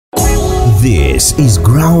This is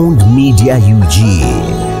Ground Media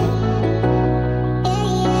UG.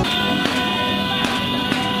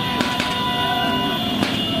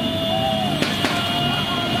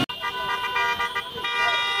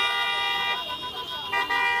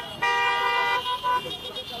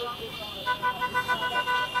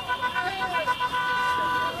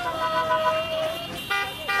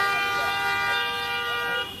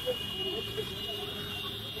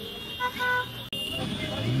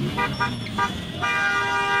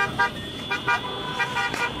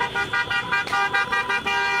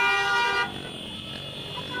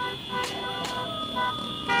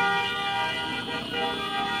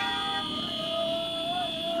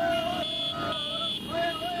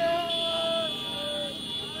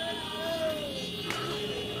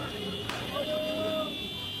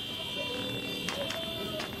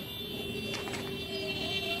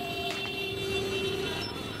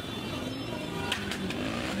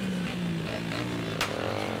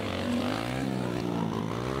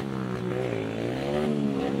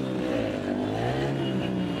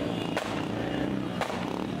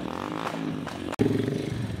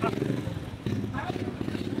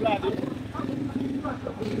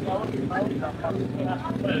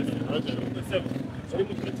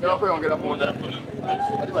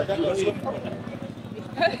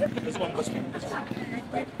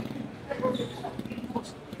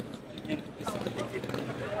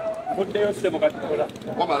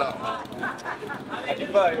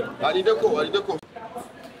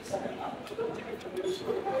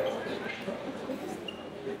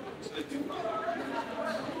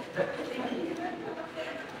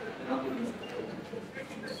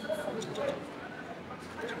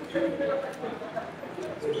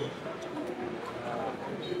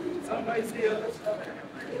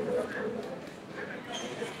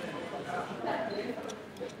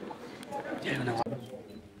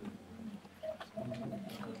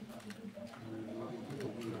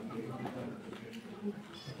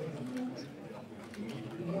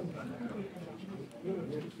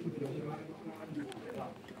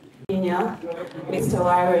 Mr.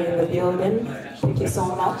 Wyrie in the building, thank you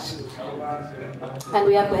so much. And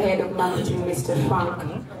we have the head of marketing, Mr.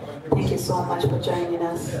 Frank. Thank you so much for joining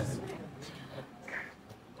us.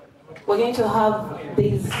 We're going to have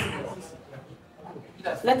these.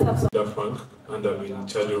 Let's have some. Frank, and I'm in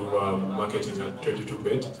charge of marketing at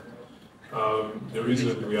 22Bet. The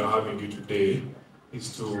reason we are having you today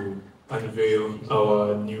is to unveil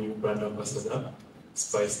our new brand ambassador,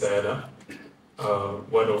 Spice Diana.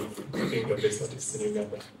 One of, I think, the best artists in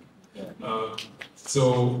Uganda.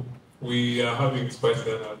 So we are having Spice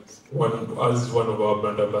Diana as one of our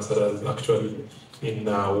brand ambassadors. Actually,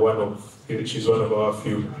 she's one of our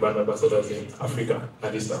few brand ambassadors in Africa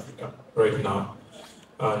and East Africa right now,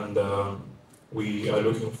 and we are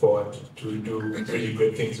looking forward to do really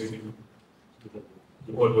great things with you.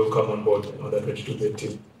 You all will come on board on the 22Bet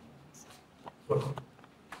team. Welcome.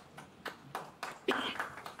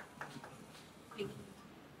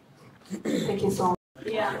 Thank you so much.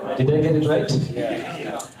 Yeah. Did I get it right?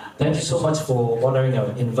 Yeah. Thank you so much for honoring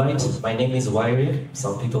our invite. My name is Wyrie.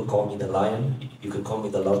 Some people call me the Lion. You can call me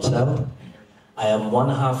the Loud Child. I am one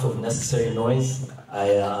half of Necessary Noise. I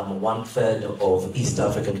am 1/3 of East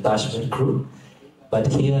African Bashment crew. But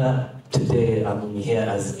here today, I'm here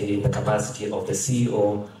as in the capacity of the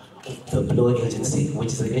CEO of the Blow Agency,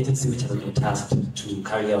 which is the agency which has been tasked to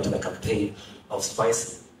carry out the campaign of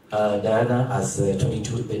Spice Diana as the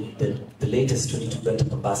latest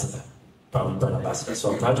 22Bet ambassador, brand ambassador.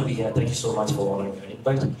 So I'm proud to be here. Thank you so much for honoring your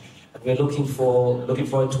invite. And we're looking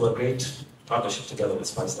forward to a great partnership together with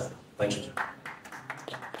Spice Diana. Thank you.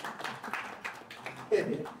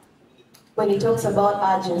 When he talks about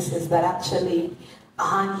agencies that actually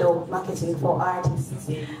handle marketing for artists,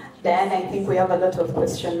 then I think we have a lot of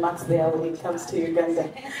question marks there when it comes to Uganda.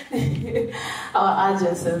 Our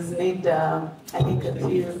agencies need, I think, a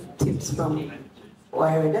few tips from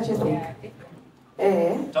Wyrie, don't you think?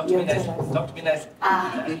 Talk to me nice. Talk to me nice.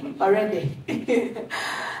 Already.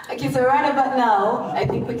 Okay, so right about now, I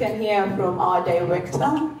think we can hear from our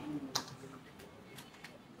director,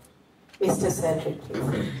 Mr. Cedric,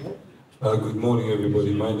 please. Good morning,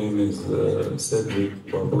 everybody. My name is Cedric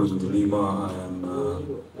Babuzu Lima. I am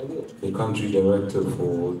the country director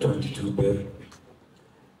for 22Bet.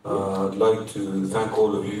 I'd like to thank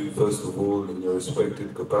all of you, first of all, in your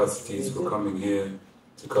respective capacities for coming here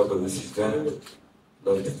to cover this event. I'd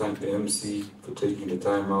like to thank the MC for taking the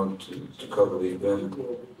time out to cover the event.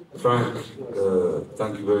 Frank,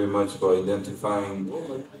 thank you very much for identifying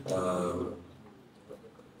the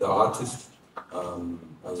artist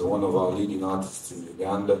as one of our leading artists in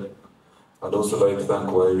Uganda. I'd also like to thank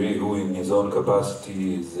Wairi, who in his own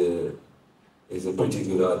capacity is a pretty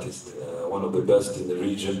good artist, one of the best in the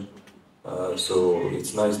region. So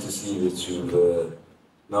it's nice to see that you've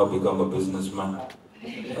now become a businessman.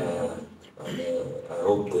 And I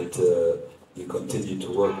hope that you continue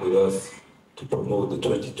to work with us to promote the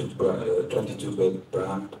 22-bed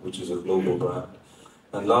brand, which is a global brand.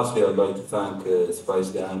 And lastly, I'd like to thank Spice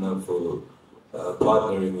Diana for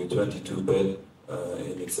partnering with 22-bed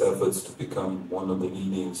in its efforts to become one of the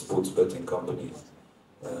leading sports betting companies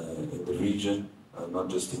in the region, not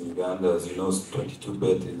just in Uganda. As you know,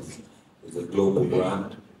 22-bet is a global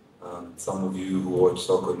brand. Some of you who watch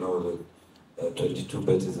soccer know that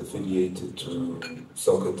 22-bet is affiliated to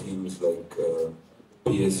soccer teams like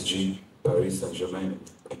PSG, Paris Saint-Germain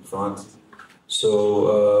in France.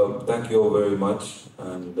 So thank you all very much,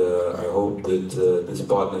 and I hope that this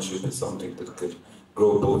partnership is something that could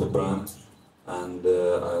grow both brands. And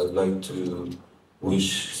I would like to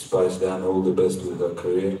wish Spice Dan all the best with her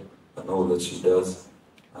career and all that she does.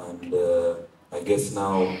 And I guess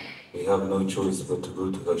now we have no choice but to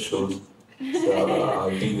go to her shows. So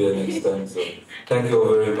I'll be there next time. So thank you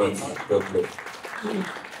all very much. God bless.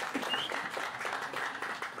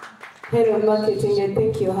 Head of marketing, I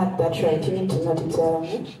think you had that right. You need to note it down.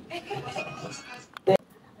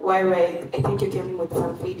 I think you came with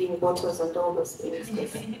some feeding bottles and all those things.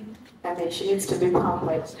 I mean, she needs to be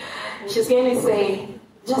pampered. She's going to say,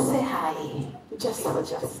 just say hi. Just.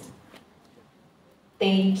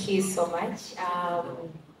 Thank you so much.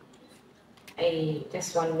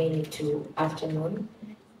 Just 1 minute to afternoon.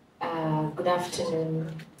 Good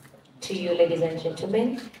afternoon to you, ladies and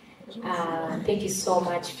gentlemen. Thank you so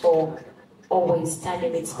much for always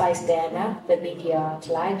standing with Spice Diana, the media at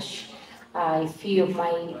large. A few of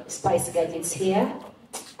my Spice gadgets here.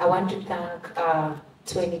 I want to thank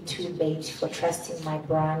 22Bet for trusting my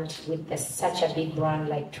brand with such a big brand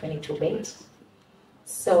like 22Bet.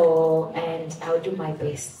 So, and I'll do my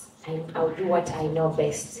best, and I'll do what I know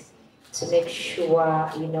best to make sure,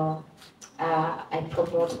 you know, I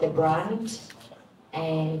promote the brand.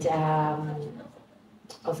 And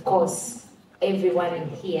of course, everyone in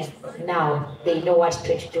here now, they know what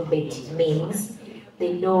 22Bet means.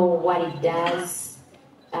 They know what it does.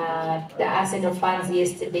 The Arsenal fans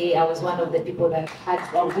yesterday, I was one of the people that had.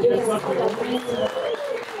 So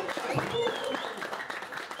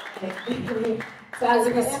as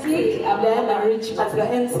you can speak, I'm Diana Rich, as the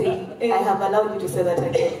MC, I have allowed you to say that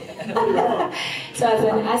again. So as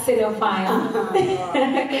an Arsenal fan,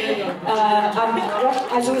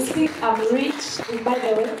 as we speak, I'm rich, by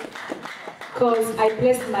the way, because I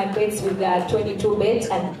placed my bets with the 22Bet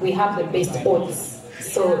and we have the best odds.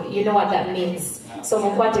 So you know what that means. So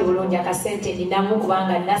mukwate bulungi akasente ninamu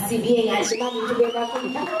kubanga nasibye nga kimanyi tugenda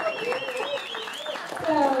kulya.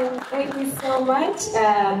 Thank you so much.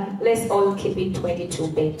 Let's all keep it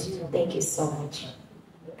 22Bet. Thank you so much.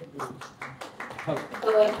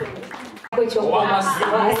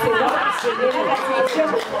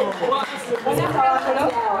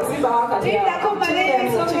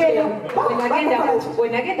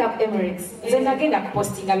 When I get up Emirates, then I get up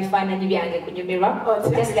posting a bifaananyi byange ku nyumirwa,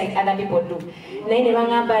 just like other people do. Naye ne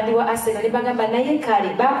bangamba ndi wa Arsenal, ne bangamba naye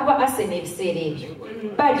kale baakuba Arsenal ebiseera ebyo.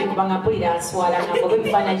 Baji kubanga mpulira nswala nga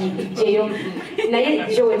ebifaananyi bijjeyo.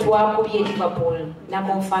 Naye jo we twakubye Liverpool na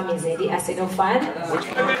confirm nze ndi Arsenal fan.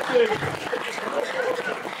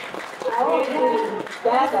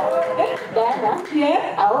 Diana?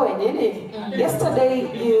 Yeah? Oh, yesterday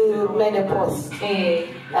you made a post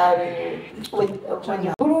with when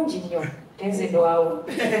you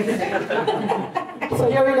so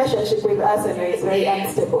your relationship with Arsenal is very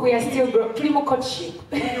unstable. We are still pretty much courtship.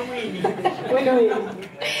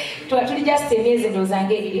 Tuli just amazing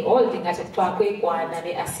ozange all thing ati twakwekwana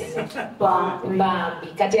ne Arsenal bambi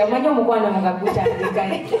kati amanyi omukwano mugagutandika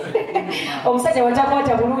omusajja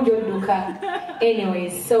watakwata bulungi odduka.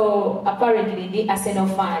 Anyways, so apparently the Arsenal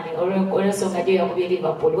fan olw'ensonga gye yakubye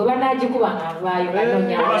Liverpool we banagikuba nga nvaayo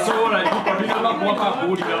banonya.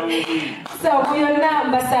 So kuyonna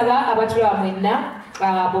mbasaba abatula mwenna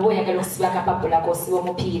bw'oba oyagala okusiba akapapula k'osiba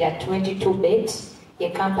omupiira 22Bet ye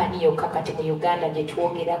kampani yokka kati mu Uganda gye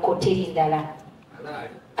twogerako teri ndala.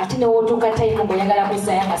 Ate n'owotuuka time ng'oyagala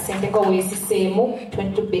kuzzaayo akasente ko weesiseemu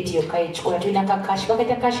 22Bet yokka yekikola. Tulina ka cash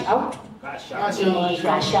baketa cash out.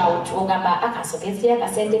 Cash out ogamba akasogezya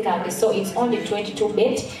akasente kange. So it's only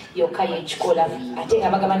 22Bet yokka yekikola. Ate nga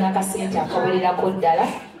bagaba n'akasente akawererako ddala.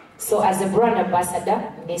 So as a brand ambassador,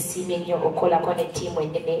 nesiimye nnyo okolako ne team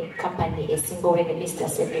ne company esinga obulenge Mr.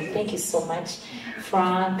 Cedric. Thank you so much.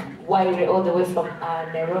 Frank, Waire all the way from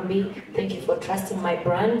Nairobi. Thank you for trusting my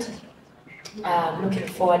brand. Looking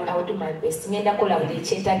forward, I will do my best. Ngenda kola buli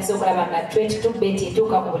kyetaagisa okulaba nga 22 bet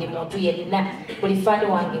etuuka ku buli muntu yenna, buli fan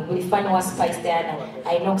wange, buli fan wa Spice Diana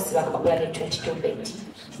alina okusiba kapapula ne 22 bet.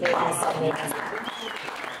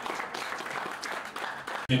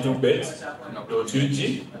 22 bet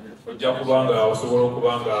otugi ojja kubanga osobola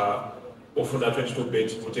okubanga ofuna 22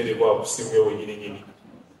 bet muterebwa ku simu yo wenyininyini.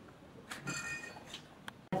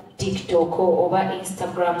 TikTok oba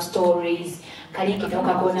Instagram stories kaliki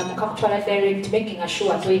nokakona mukakutwala direct, making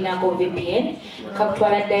sure toyinako VPN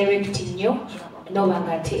kakutwala direct nnyo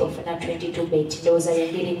nobanga ate ofuna 22 bet ndowooza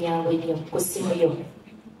yengeri nyangu nnyo ku simu yo.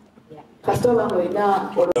 Customer ngoyina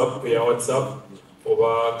ya WhatsApp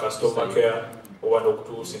oba customer care oba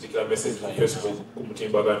n'okutusindikira message ku Facebook ku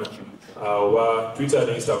mutimbagano oba Twitter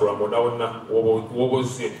ne Instagram wonna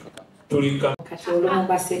woboze tulika kati olumu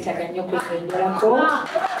baseetaga nnyo kwekendolako.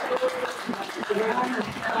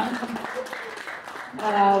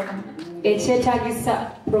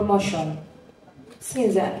 Ekyetaagisa promotion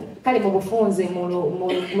sinza kale mu bufunze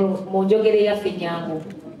mu njogere yaffe nyangu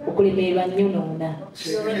okulemererwa nnyo noona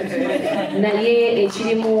naye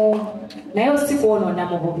ekirimu naye osikwonoona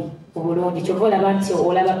mu bubi obulungi kyova olaba nti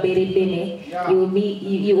olaba beereddene you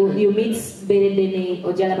meet beereddene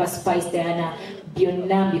ojja laba Spice Diana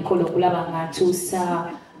byonna mbikola okulaba nga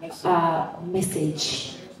ntuusa message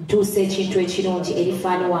ntuusa ekintu ekirungi eri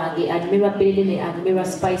faani wange anyumirwa beereddene anyumirwa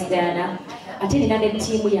Spice Diana ate nina ne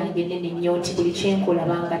ttiimu yange nene nnyo nti buli kyenkola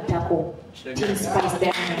bangattako Team Spice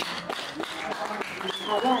Diana.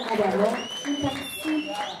 Abaana bano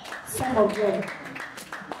some of them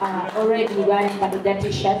already bambadde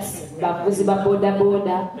t-shirts bavuzi ba boda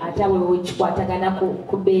boda ate awe wekikwatagana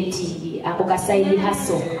ku betting ako ka side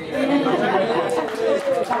hustle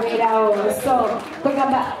kabeerawo so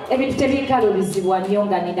kwegamba ebintu tebikaluubizibwa nnyo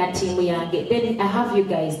nga nina ttiimu yange. Then I have you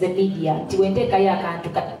guys the media nti wenteekayo akantu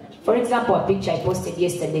for example a picture I posted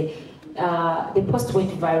yesterday. The post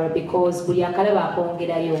went viral because buli akalaba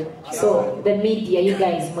akongerayo. So the media, you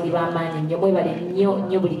guys muli bamaanyi nnyo mwebale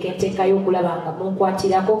nnyo buli kenteekayo okulaba nga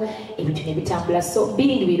munkwatirako ebintu ne bitambula. So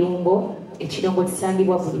being birungo ekirungo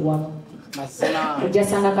kisangibwa buli wamu.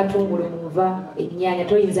 Ojjasanga katungulu muva ennyaanya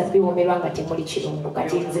toyinza biwomerwa nga temuli kirungo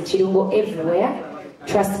kati nze kirungo everywhere.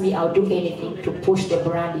 Trust me, I'll do anything to push the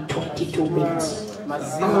brand 22 bit.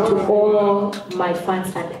 To all my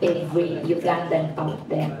fans and every Ugandan out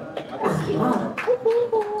there.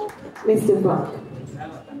 Mr. Black,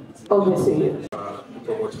 over to you.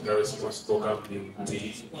 Promoting the responsible company.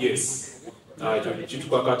 Yes,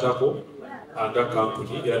 kitukwakatako nga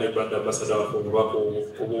company era ne brand ambassador waffe obubaka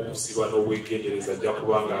obw'okusiba n'obwegendereza ajja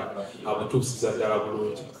kubanga abutuusiza ddala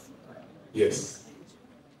bulungi. Yes.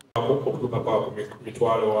 Okutuuka ku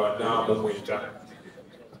mitwalo 49.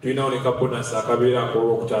 Tulinawo ne kabonasi akabeerako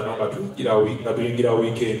olwokutaano nga tuyingira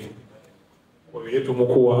weekend. Obire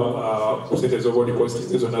tumukuwa ku ssente z'obundi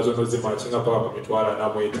cost zonna zimakinga paka ku mitwalo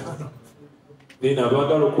 45. Then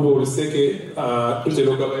abaagala okuba oluseke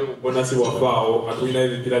tutera okugabayo bubonasi bwaffe awo nga tulina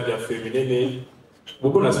ebipiira byaffe ebinene.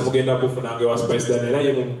 Bubonasi mugenda kufunanga ewa Spice Diana era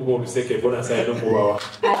ye mumukuba oluseke bonasi ayina okubawa.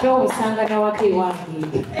 Ate obusanga nawaka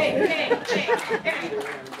ewange.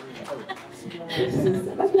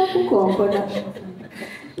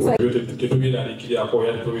 Tetubiraliikirako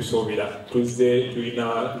era tetubisuubira tuzze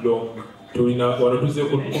tulina wano tuzze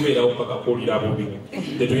kubeerawo paka kuwulira bubi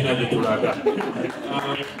tetulina gye tulaga.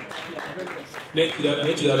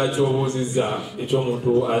 N'ekirala ky'obuuzizza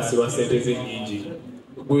eky'omuntu asiba ssente ze nnyingi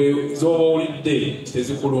gwe z'oba owulidde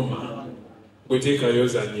tezikuluma gwe teekayo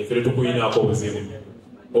zannye ffe tetukuyinaako obuzibu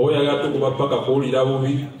oba oyagala tukuba paka kuwulira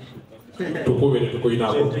bubi tukube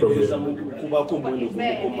tetukuyinaako problem. Kubako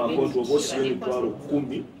mwene kumakonto oba osiba emitwalo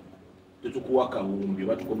 10 tetukuwa kawumbi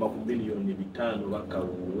batukoma ku miliyoni 5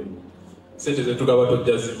 bakawuwe. Sente zetugaba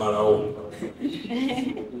tojja zimalawo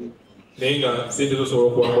naye nga sente zosobola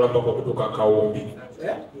okuwangula paka okutuuka kawumbi.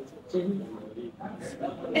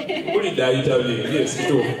 Bulidde ayitabye yes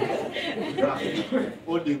kituufu.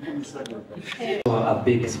 A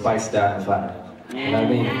big Spice Diana fan. You know what I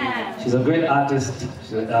mean? She's a great artist,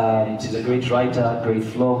 she's a great writer, great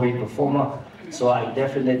flow, great performer. So I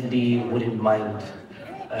definitely wouldn't mind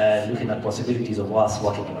looking at possibilities of us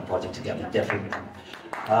working on a project together, definitely.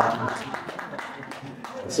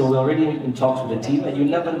 So we're already in talks with the team, and you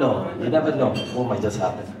never know what might just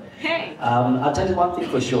happen. I'll tell you one thing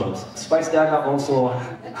for sure. Spice Diana also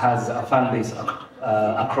has a fan base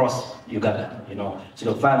across Uganda, you know.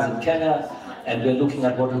 So the fans in Kenya, and we're looking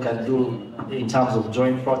at what we can do in terms of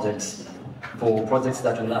joint projects for projects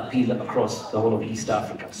that will appeal across the whole of East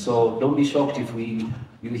Africa. So don't be shocked if you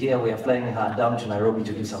hear we are flying her down to Nairobi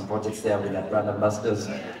to do some projects there with our brand ambassadors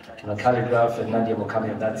Calligraph and Nadia will come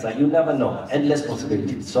on that side. You never know. Endless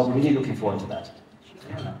possibilities. So I'm really looking forward to that.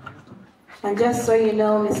 And just so you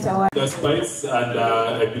know, Mr. White. The spice, and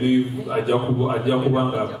I believe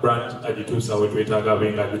Ajakubanga brand Ajitusa wetwetaga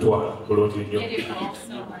benga ajitwa bulungi nnyo.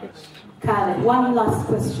 Karen, one last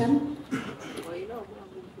question.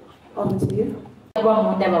 Over to you.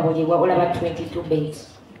 Olaba 22 beds.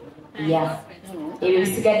 Yeah. Ebyo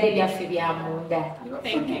bisigadde byaffe bya munda.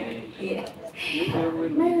 Thank you. Yeah.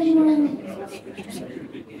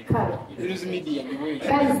 Karen.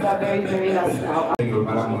 Karen is the very, very last now.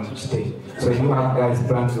 So you have guys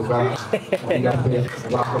plans to come. I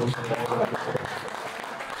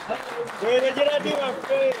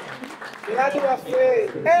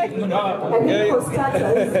think for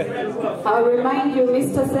starters, I'll remind you,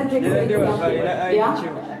 Mr. Cedric said something. Yeah?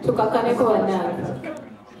 To Kakaneko Anand.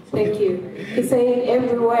 Thank you. He's saying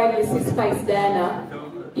everywhere you see Spice Diana,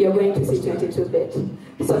 you're going to see 22 bed.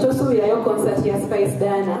 So just we are your concert here, Spice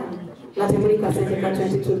Diana, not everybody can say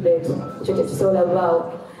 22 bed. It's all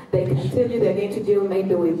about. They can tell you they're going to deal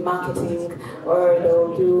maybe with marketing, or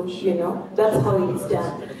they'll do, you know, that's how it's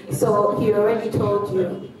done. So he already told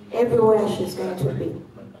you, everywhere she's going to be,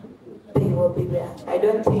 they will be there. I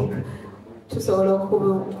don't think to solo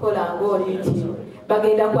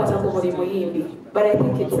but I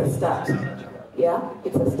think it's a start. Yeah,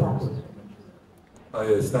 it's a start.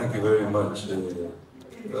 Yes, thank you very much.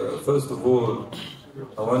 First of all,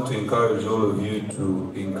 I want to encourage all of you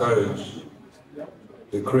to encourage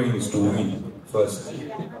the Cranes to win first,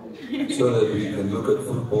 so that we can look at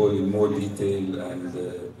football in more detail. And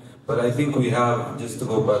but I think we have, just to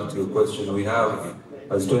go back to your question, we have,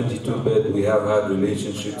 as 22-bed, we have had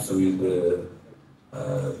relationships with the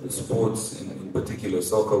sports, in particular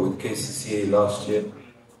soccer, with KCCA last year.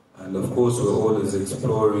 And of course, we're always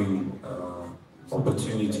exploring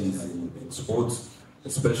opportunities in sports,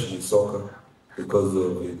 especially soccer, because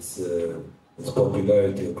of its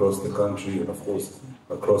popularity across the country and, of course,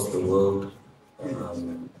 across the world.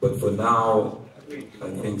 But for now, I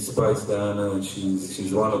think Spice Diana,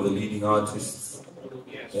 she's one of the leading artists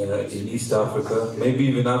in East Africa, maybe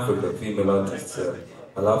even Africa, female artists.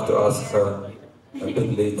 I'll have to ask her a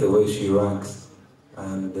bit later where she ranks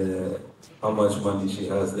and how much money she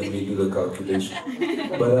has. Let me do the calculation.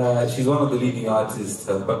 But she's one of the leading artists.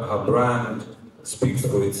 Her brand speaks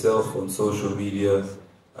for itself on social media,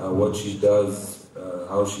 what she does,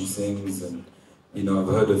 how she sings, and you know, I've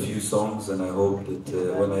heard a few songs, and I hope that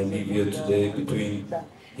when I leave here today, between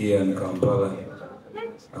here and Kampala,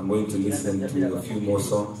 I'm going to listen to a few more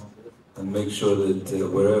songs and make sure that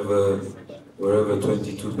wherever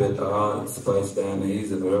 22-bed are, Spice Diana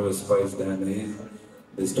is, and wherever Spice Diana is,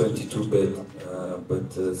 there's 22-bed.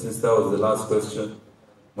 But since that was the last question,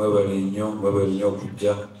 I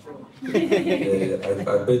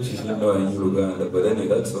bet you didn't know I knew Uganda, but anyway,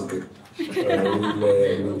 that's okay.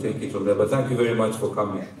 We'll take it from there. But thank you very much for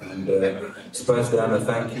coming. And Spice Diana,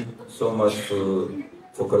 thank you so much for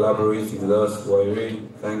collaborating with us. Wairi,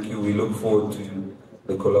 thank you. We look forward to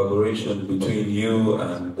the collaboration between you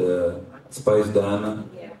and Spice Diana.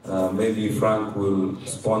 Maybe Frank will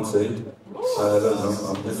sponsor it. I don't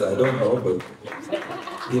know. I don't know, but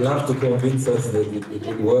he'll have to convince us that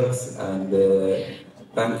it works. And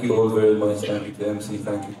thank you all very much. Thank you to MC.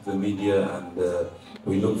 Thank you to the media. And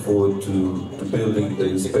we look forward to building the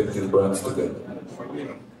respective brands together.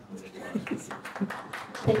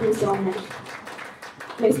 Thank you so much.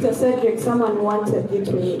 Mr. Cedric, someone wanted you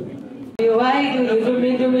to... Why do you do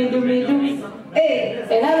me? Hey,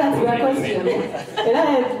 and that's the question.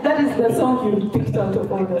 That is the song you picked out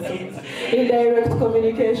of all the songs. Indirect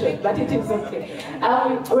communication, but it is okay.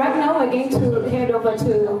 Right now we're going to head over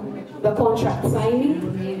to the contract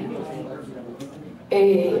signing.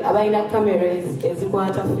 Abaina cameras,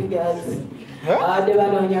 ezikwata figures,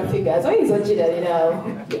 debanonya figures.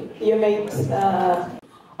 You made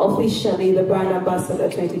officially the brand ambassador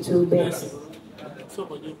 22 beds.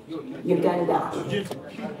 Uganda. Thank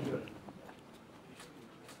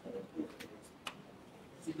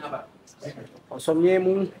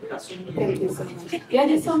you so much. Yeah,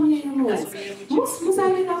 just most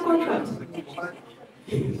signing a contract.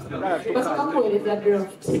 Because Kapoor is a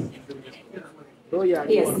draft.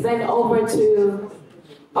 Yes, then over to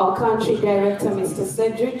our country director, Mr.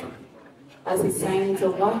 Cedric, as he signs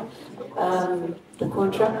over the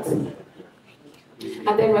contract. And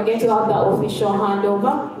then we're going to have the official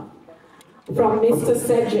handover from Mr.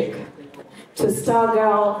 Cedric to Star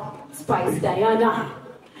Girl Spice Diana.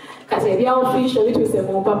 Because if you're official, it was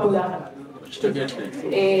more popular. Spice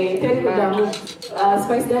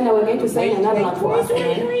Diana, we're going to sign another one for us.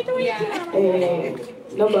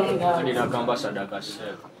 No backing out.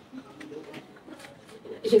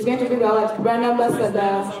 She's going to be the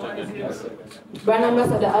brand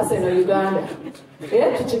ambassador Arsenal Uganda.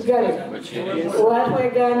 Yeah, Chichigari. What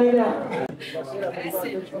we're going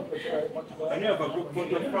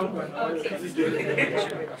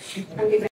to